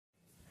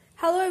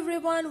Hello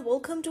everyone,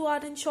 welcome to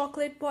Art and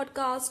Chocolate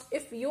podcast.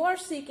 If you are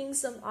seeking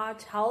some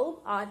art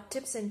help, art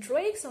tips and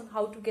tricks on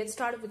how to get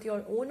started with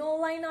your own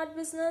online art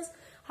business,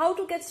 how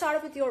to get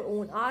started with your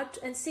own art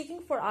and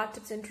seeking for art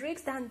tips and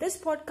tricks, then this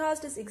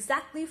podcast is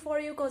exactly for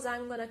you because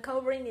I'm going to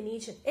covering in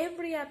each and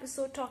every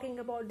episode talking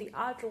about the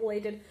art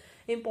related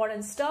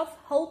important stuff,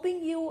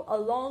 helping you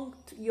along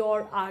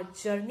your art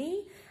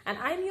journey. And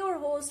I'm your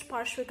host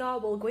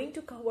Parshvika. We're going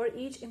to cover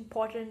each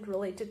important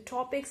related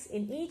topics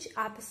in each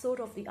episode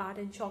of the Art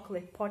and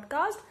Chocolate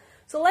podcast.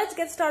 So let's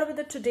get started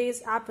with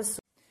today's episode.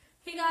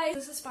 Hey guys,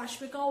 this is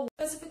Parshvika. We'll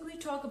specifically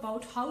talk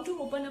about how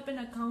to open up an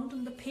account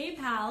on the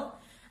PayPal,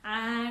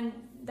 and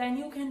then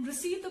you can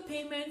receive the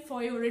payment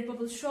for your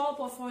Redbubble shop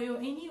or for your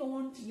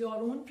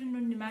own print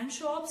on demand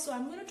shop. So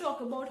I'm going to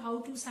talk about how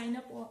to sign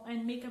up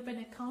and make up an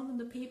account on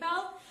the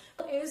PayPal.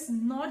 It is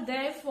not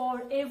there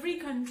for every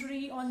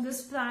country on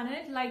this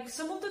planet. Like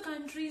some of the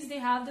countries, they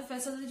have the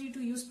facility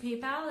to use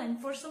PayPal, and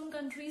for some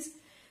countries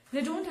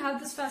they don't have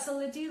this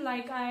facility.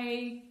 Like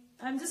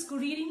I'm just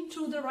reading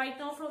through right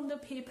now from the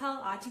PayPal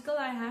article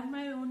I have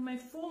on my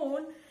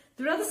phone.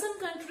 There are some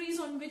countries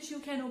on which you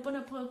can open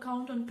up an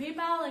account on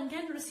PayPal and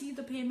can receive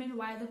the payment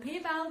via the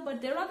PayPal,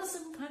 but there are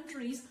some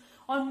countries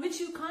on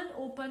which you can't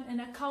open an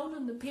account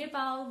on the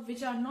PayPal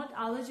which are not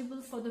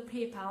eligible for the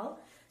PayPal.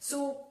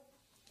 So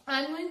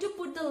I'm going to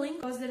put the link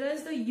because there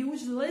is the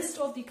huge list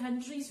of the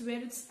countries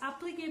where it's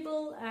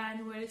applicable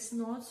and where it's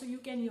not, so you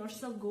can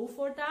yourself go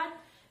for that.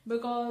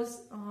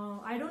 Because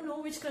I don't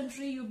know which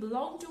country you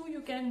belong to,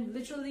 you can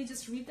literally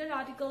just read that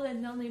article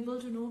and then able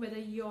to know whether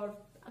your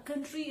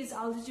country is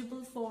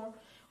eligible for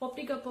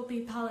opening up a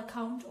PayPal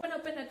account. Open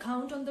up an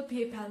account on the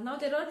PayPal. Now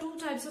there are two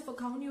types of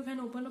account you can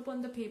open up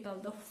on the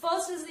PayPal. The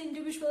first is the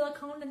individual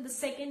account and the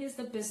second is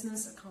the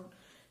business account.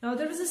 Now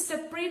there is a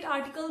separate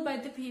article by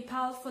the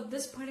PayPal for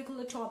this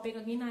particular topic.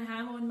 Again, I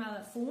have on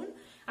my phone.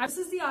 This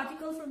is the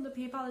article from the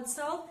PayPal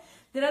itself.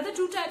 There are the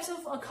two types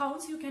of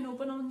accounts you can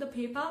open on the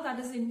PayPal, that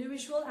is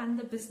individual and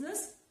the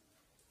business.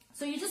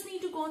 So you just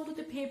need to go onto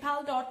the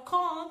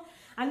paypal.com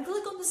and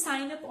click on the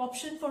sign up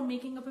option for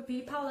making up a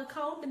PayPal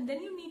account, and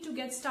then you need to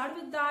get started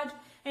with that.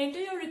 Enter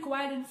your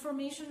required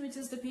information which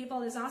is the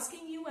PayPal is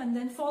asking you, and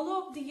then follow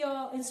up the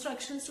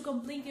instructions to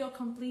complete your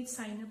complete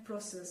sign up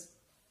process.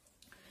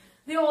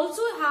 They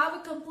also have a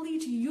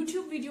complete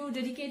YouTube video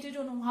dedicated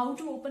on how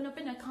to open up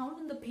an account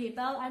on the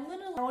PayPal. I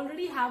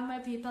already have my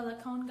PayPal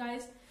account,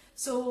 guys.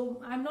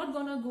 So I'm not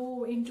gonna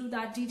go into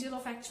that detail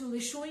of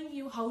actually showing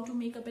you how to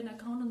make up an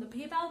account on the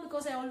PayPal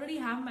because I already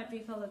have my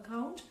PayPal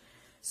account.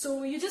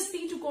 So you just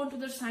need to go to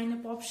the sign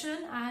up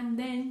option and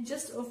then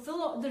just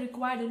fill out the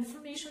required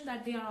information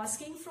that they are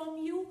asking from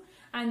you,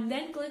 and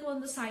then click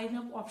on the sign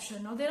up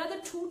option. Now there are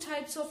the two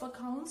types of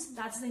accounts,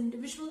 that's the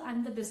individual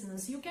and the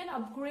business. You can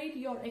upgrade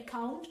your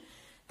account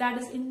that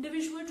is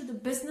individual to the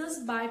business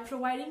by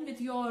providing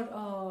with your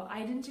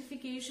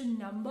identification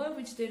number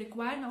which they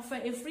require. Now for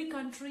every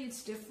country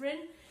it's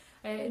different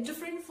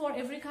for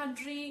every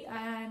country,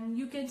 and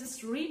you can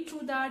just read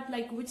through that,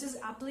 like which is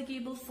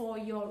applicable for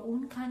your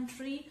own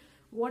country,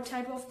 what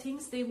type of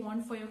things they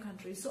want for your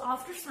country. So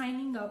after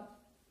signing up,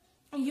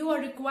 you are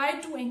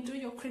required to enter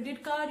your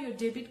credit card, your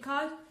debit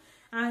card,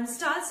 and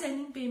start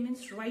sending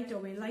payments right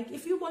away. Like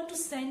if you want to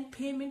send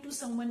payment to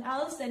someone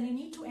else, then you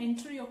need to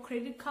enter your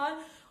credit card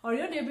or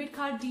your debit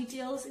card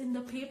details in the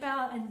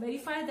PayPal and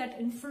verify that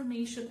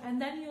information, and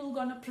then you're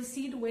gonna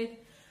proceed with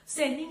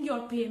sending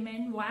your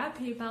payment via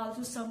PayPal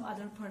to some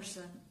other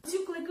person. Once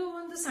you click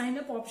on the sign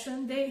up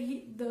option,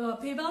 the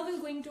PayPal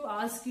will going to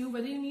ask you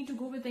whether you need to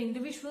go with the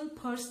individual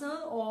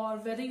personal or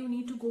whether you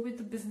need to go with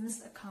the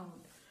business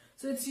account.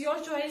 So it's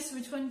your choice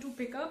which one to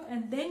pick up,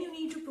 and then you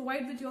need to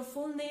provide with your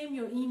full name,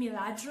 your email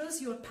address,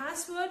 your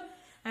password,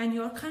 and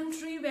your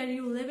country where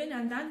you live in,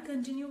 and then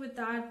continue with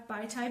that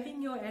by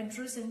typing your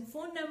address and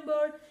phone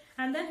number,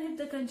 and then hit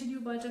the continue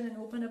button and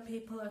open a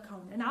PayPal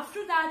account. And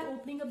after that,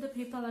 opening up the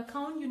PayPal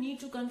account, you need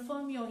to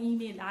confirm your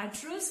email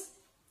address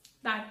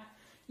that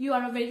you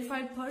are a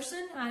verified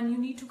person, and you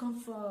need to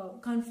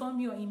confirm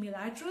your email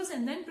address,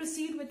 and then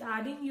proceed with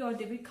adding your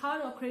debit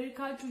card or credit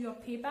card to your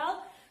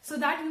PayPal so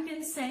that you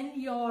can send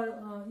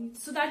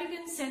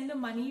the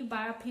money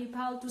via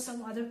PayPal to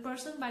some other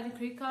person by the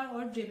credit card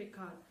or debit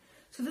card.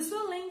 So this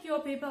will link your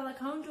PayPal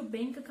account to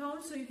bank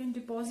account so you can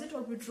deposit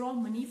or withdraw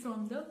money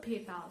from the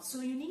PayPal.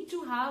 So you need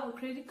to have a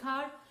credit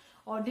card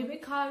or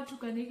debit card to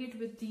connect it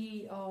with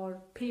the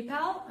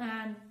PayPal,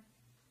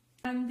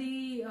 and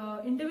the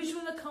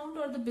individual account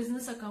or the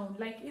business account.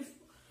 Like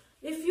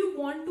if you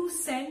want to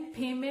send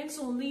payments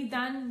only,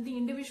 then the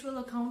individual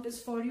account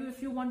is for you.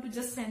 If you want to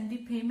just send the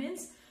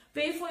payments,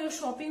 pay for your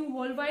shopping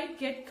worldwide,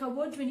 get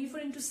covered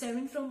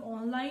 24/7 from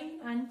online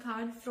and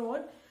card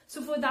fraud.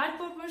 So for that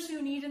purpose,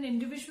 you need an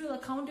individual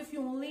account if you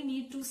only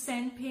need to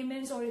send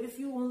payments or if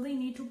you only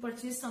need to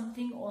purchase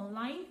something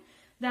online.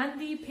 Then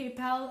the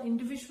PayPal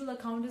individual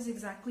account is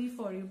exactly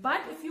for you.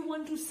 But if you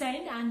want to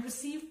send and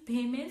receive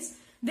payments,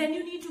 then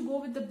you need to go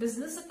with the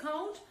business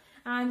account,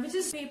 and which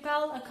is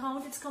PayPal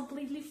account. It's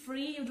completely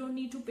free. You don't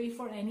need to pay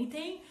for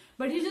anything,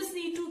 but you just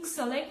need to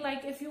select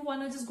like if you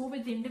want to just go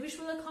with the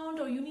individual account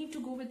or you need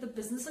to go with the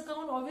business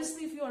account.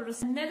 Obviously, if you are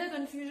another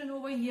confusion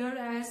over here,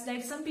 as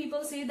like some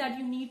people say that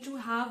you need to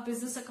have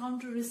business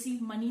account to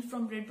receive money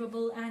from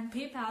Redbubble and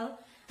PayPal.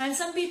 And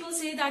some people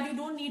say that you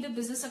don't need a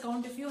business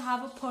account. If you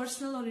have a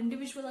personal or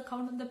individual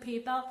account on the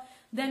PayPal,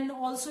 then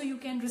also you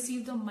can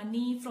receive the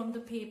money from the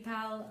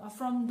PayPal,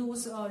 from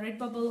those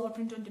Redbubble or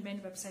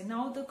print-on-demand website.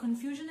 Now the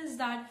confusion is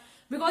that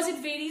because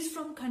it varies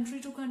from country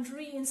to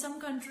country, in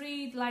some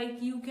country like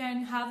you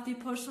can have the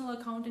personal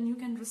account and you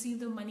can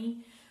receive the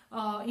money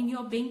in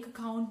your bank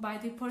account by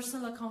the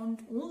personal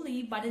account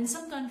only, but in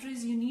some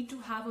countries you need to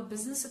have a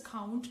business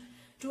account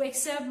to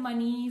accept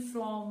money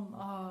from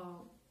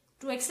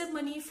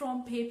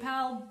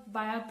PayPal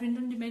via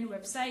print-on-demand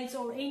websites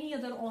or any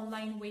other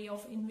online way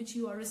in which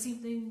you are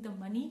receiving the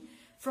money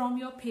from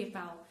your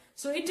PayPal.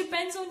 So it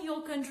depends on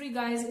your country,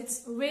 guys.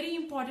 It's very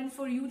important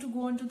for you to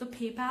go into the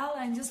PayPal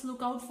and just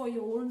look out for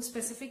your own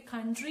specific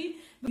country,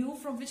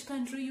 from which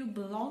country you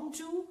belong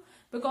to.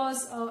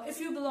 Because if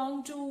you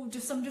belong to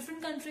some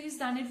different countries,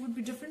 then it would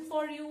be different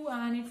for you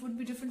and it would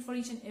be different for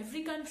each and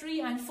every country.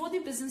 And for the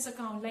business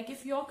account, like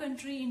if in your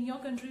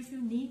country, if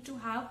you need to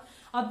have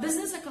a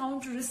business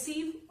account to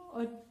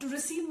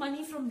receive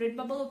money from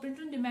Redbubble or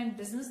print-on-demand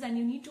business, then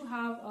you need to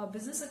have a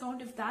business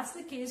account. If that's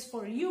the case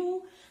for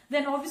you,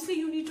 then obviously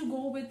you need to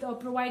go with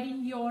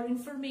providing your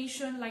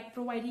information, like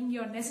providing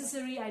your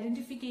necessary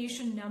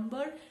identification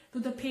number to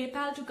the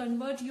PayPal to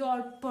convert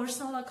your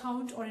personal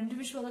account or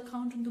individual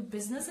account into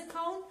business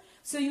account.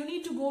 So you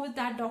need to go with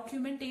that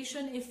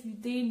documentation if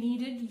they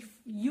needed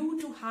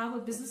you to have a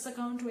business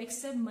account to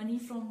accept money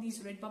from these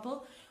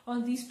Redbubble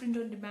or these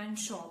print-on-demand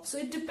shops. So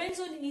it depends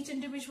on each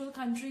individual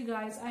country,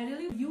 guys. I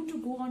really want you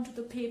to go onto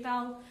the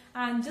PayPal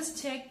and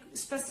just check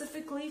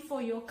specifically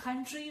for your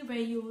country where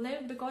you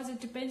live, because it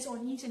depends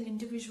on each and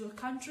individual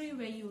country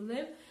where you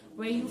live,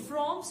 where you're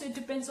from. So it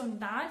depends on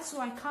that. So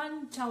I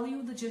can't tell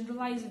you the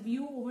generalized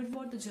view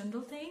over the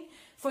general thing.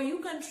 For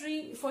your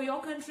country,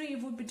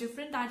 it would be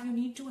different, that you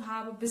need to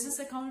have a business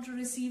account to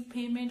receive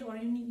payment, or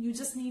you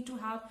just need to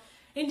have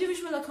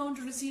individual account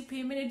to receive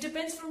payment. It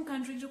depends from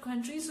country to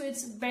country. So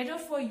it's better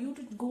for you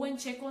to go and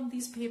check on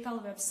this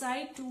PayPal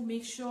website to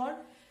make sure,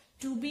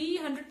 to be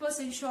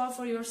 100% sure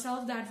for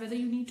yourself that whether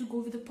you need to go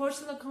with the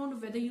personal account or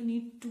whether you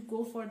need to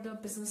go for the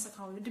business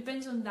account. It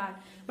depends on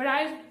that. But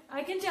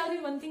I can tell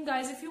you one thing,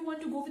 guys. If you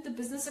want to go with the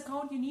business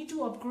account, you need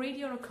to upgrade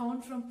your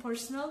account from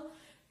personal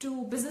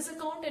to business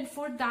account, and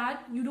for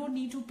that you don't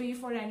need to pay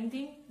for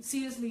anything.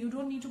 Seriously, you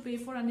don't need to pay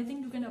for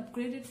anything. You can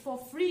upgrade it for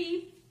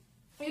free.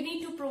 You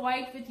need to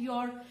provide with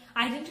your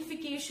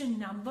identification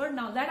number.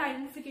 Now that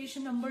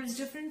identification number is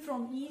different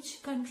from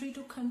each country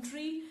to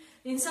country.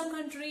 In some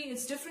country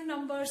it's different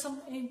number,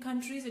 some in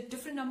countries it's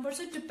different numbers.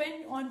 So it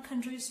depends on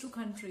countries to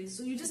countries.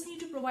 So you just need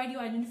to provide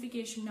your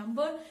identification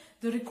number,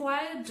 the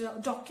required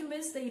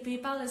documents that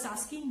PayPal is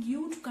asking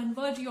you to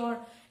convert your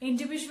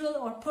individual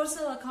or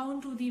personal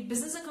account to the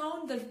business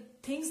account. The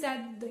things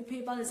that the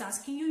PayPal is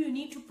asking you, you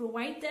need to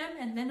provide them,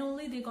 and then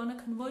only they're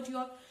gonna convert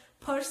your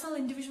personal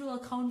individual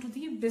account to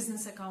the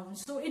business account.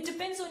 So it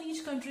depends on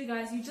each country,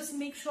 guys. You just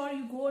make sure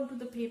you go onto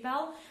the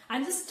PayPal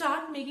and just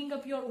start making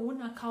up your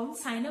own account,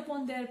 sign up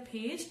on their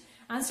page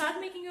and start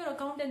making your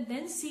account, and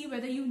then see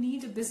whether you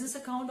need a business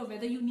account or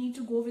whether you need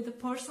to go with a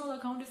personal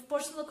account. If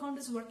personal account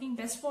is working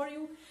best for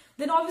you,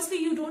 then obviously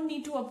you don't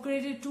need to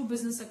upgrade it to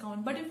business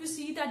account. But if you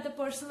see that the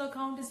personal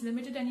account is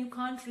limited and you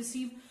can't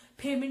receive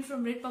payment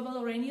from Redbubble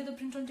or any other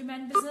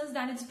print-on-demand business,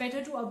 then it's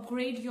better to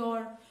upgrade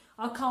your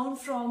account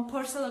from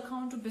personal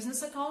account to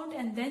business account,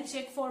 and then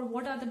check for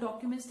what are the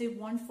documents they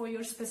want for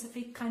your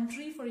specific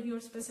country, for your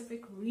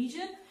specific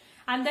region,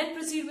 and then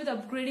proceed with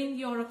upgrading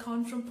your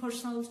account from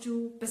personal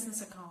to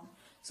business account.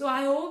 So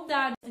I hope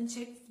that you can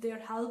check their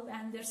help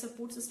and their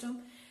support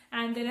system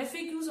and their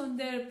FAQs on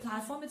their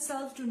platform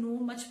itself to know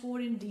much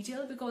more in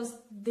detail, because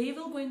they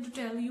will going to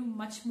tell you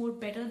much more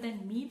better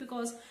than me,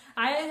 because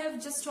I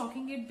have just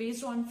talking it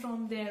based on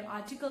from their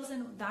articles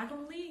and that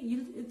only.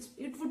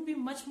 It would be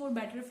much more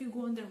better if you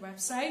go on their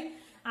website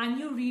and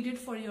you read it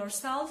for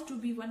yourself to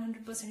be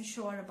 100%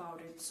 sure about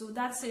it. So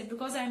that's it,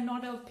 because I'm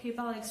not a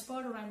PayPal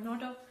expert or I'm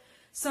not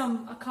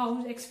some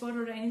account expert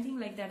or anything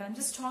like that. I'm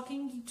just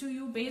talking to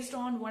you based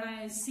on what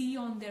I see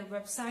on their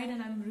website,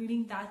 and I'm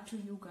reading that to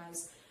you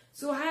guys.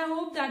 So I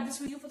hope that this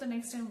video for the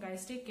next time,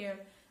 guys. Take care.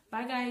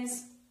 Bye,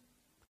 guys.